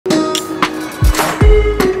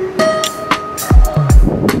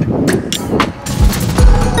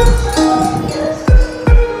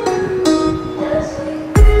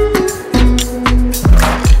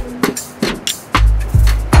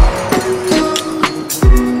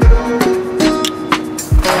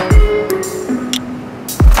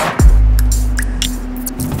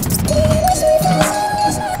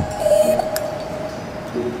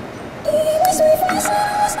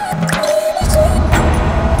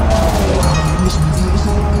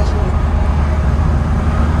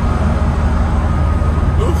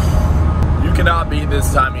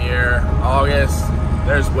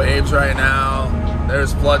There's waves right now.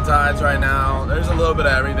 There's flood tides right now. There's a little bit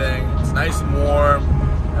of everything. It's nice and warm,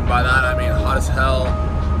 and by that I mean hot as hell.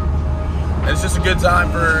 It's just a good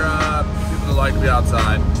time for people that like to be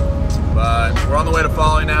outside. But we're on the way to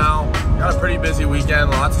Folly now. Got a pretty busy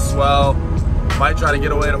weekend, lots of swell. Might try to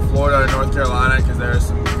get away to Florida or North Carolina because there's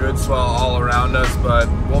some good swell all around us, but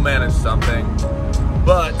we'll manage something.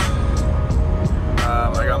 But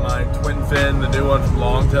I got my twin fin, the new one from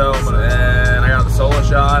Longtail, and I got the solo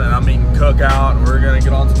shot, and I'm eating cookout, and we're gonna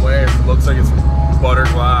get on some waves. It looks like it's buttered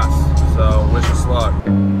glass, so wish us luck.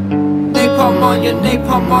 Napalm on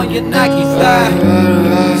your Nike thigh.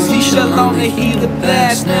 Seashell on the healer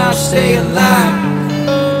blast, now stay alive.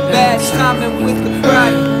 Bad timing with the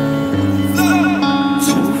pride.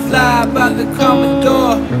 Too fly by the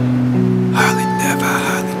Commodore. Hardly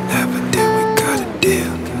never did we got a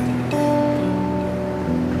deal.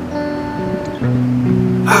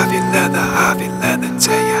 Heavy leather,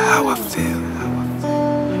 tell you how I feel.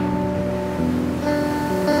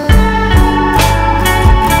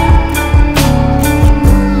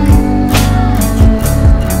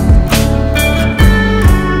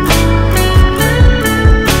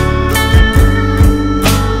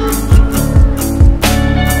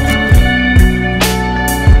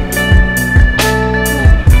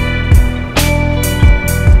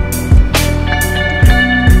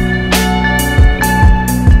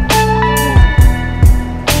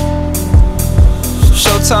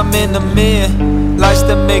 I'm in the mirror, lights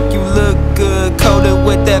that make you look good, coated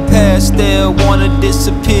with that pastel, wanna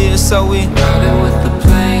disappear, so we riding with the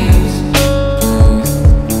planes.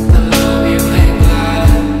 I love you ain't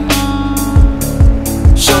lying.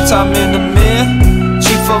 Showtime in the mirror,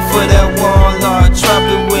 chief up for that wall art, drop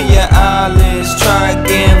it with your eyelids, try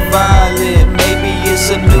again violet, maybe it's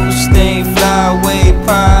a new stain, fly away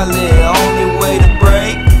pilot, only way to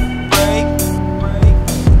break.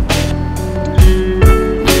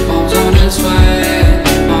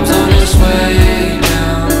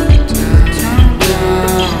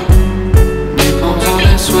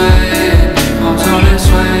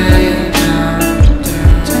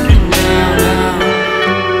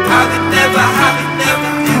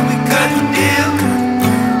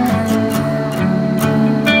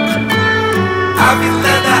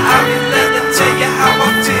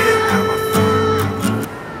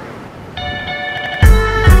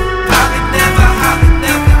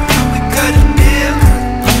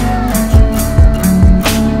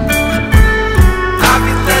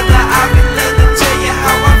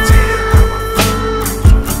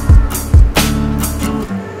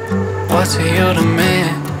 What's to you to me?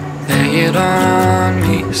 Lay it on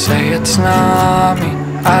me, say it's not me.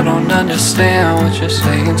 I don't understand what you're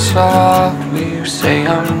saying softly. You say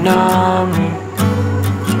I'm numb.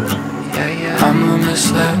 Yeah, I'm a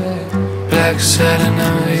misled, black satin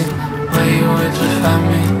heavy. Where you would to find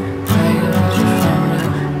me? Where you would to find me?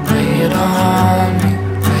 Lay it on me,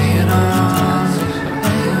 lay it on me, lay it on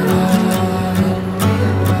me.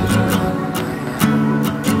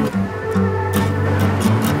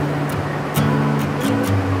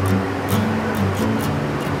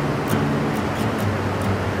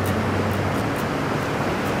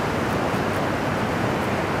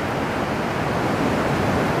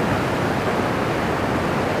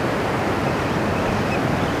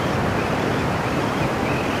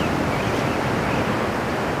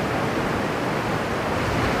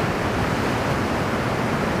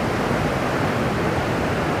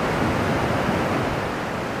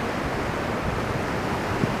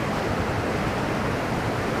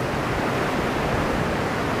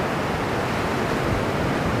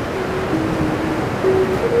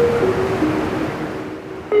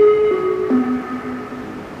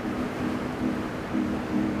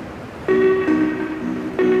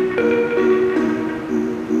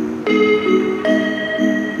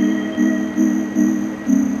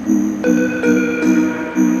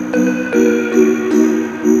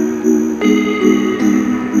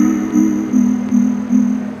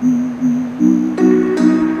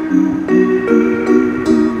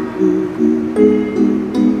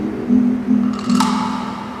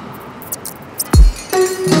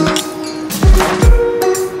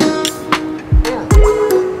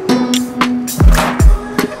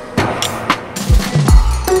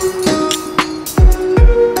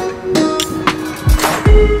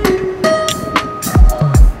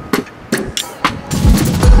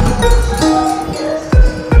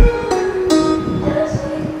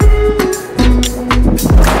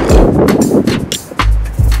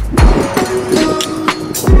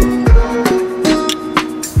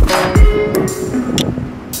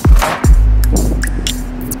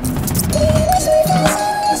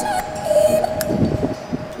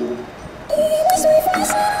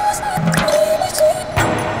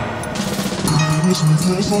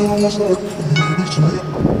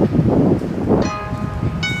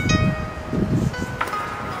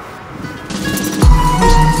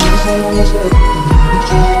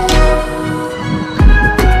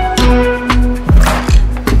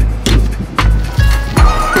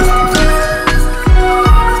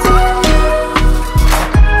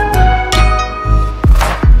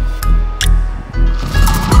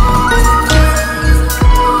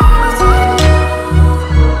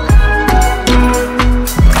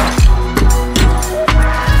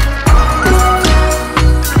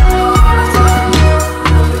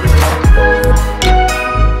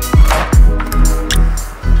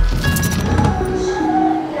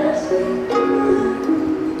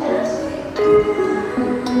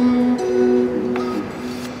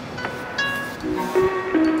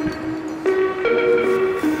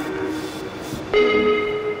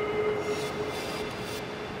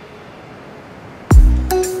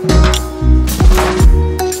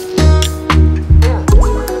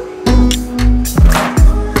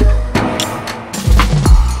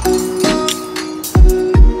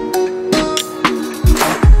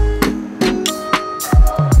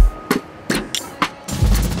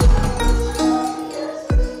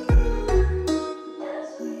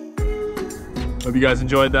 Hope you guys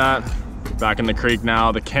enjoyed that. Back in the creek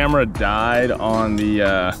now. The camera died on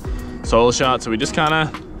the solo shot, so we just kind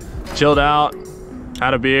of chilled out,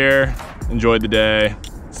 had a beer, enjoyed the day.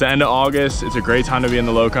 It's the end of August. It's a great time to be in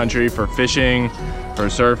the low country for fishing, for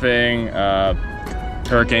surfing.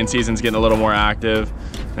 Hurricane season's getting a little more active,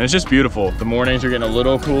 and it's just beautiful. The mornings are getting a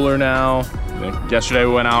little cooler now. Yesterday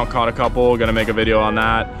we went out, caught a couple, gonna make a video on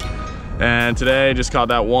that. And today just caught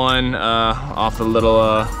that one off the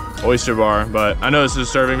little oyster bar. But I know this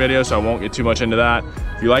is a surfing video, so I won't get too much into that.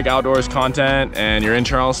 If you like outdoors content and you're in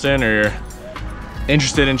Charleston or you're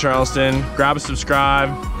interested in Charleston, grab a subscribe,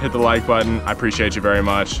 hit the like button. I appreciate you very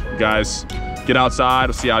much. You guys, get outside.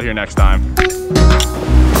 We'll see you out here next time.